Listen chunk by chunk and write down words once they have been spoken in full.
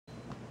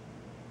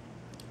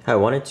I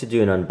wanted to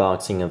do an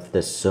unboxing of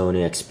this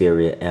Sony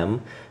Xperia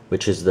M,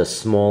 which is the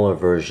smaller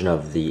version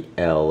of the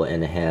L,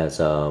 and it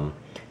has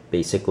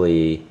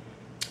basically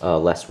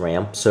less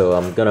RAM. So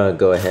I'm gonna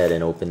go ahead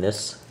and open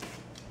this.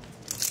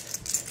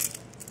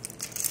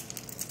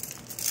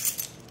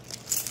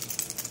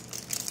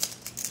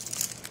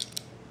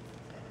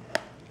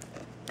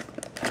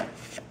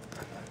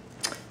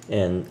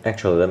 And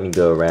actually, let me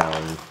go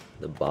around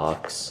the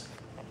box.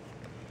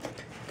 You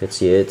can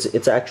see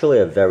it's actually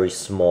a very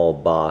small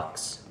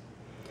box,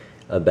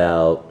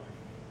 about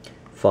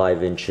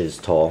 5 inches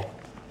tall.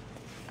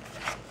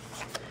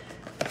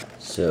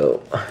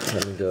 So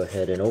let me go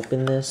ahead and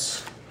open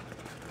this.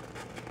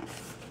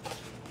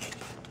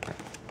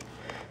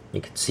 You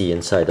can see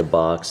inside the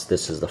box,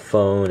 this is the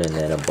phone, and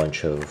then a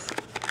bunch of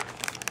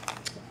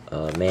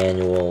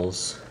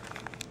manuals.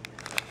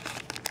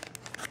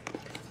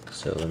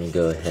 So let me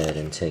go ahead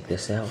and take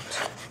this out.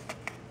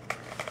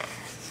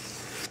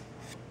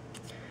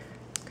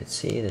 You can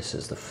see this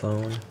is the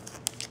phone.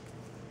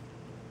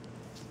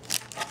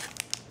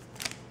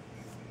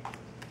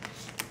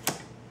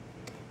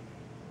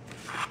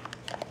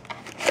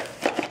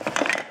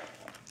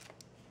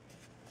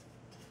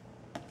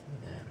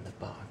 And the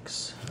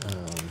box.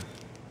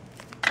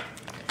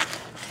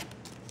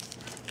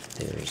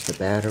 There's the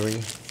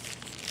battery.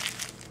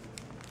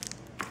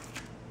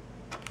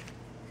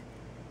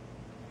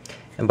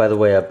 And by the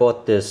way, I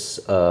bought this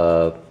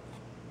at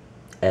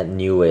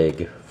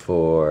Newegg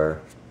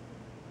for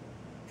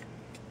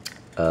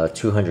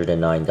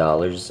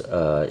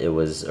 $209. It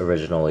was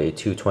originally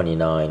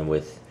 $229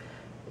 with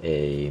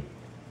a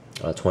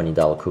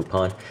 $20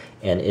 coupon,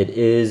 and it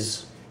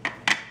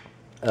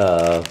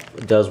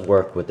does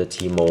work with the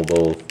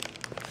T-Mobile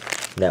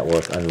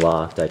network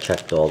unlocked. I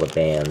checked all the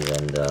bands,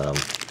 and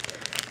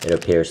it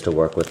appears to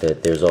work with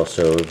it. There's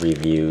also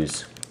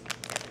reviews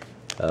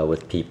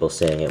with people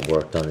saying it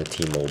worked on the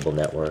T-Mobile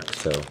network.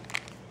 So,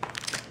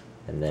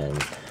 and then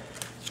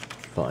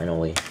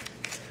finally,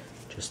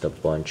 just a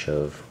bunch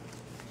of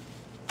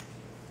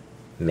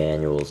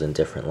manuals in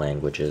different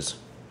languages.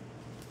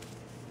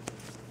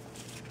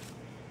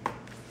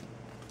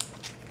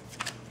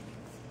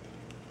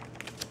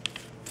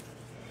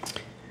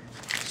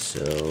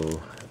 So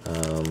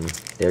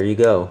there you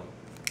go.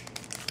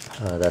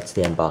 That's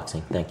the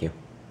unboxing. Thank you.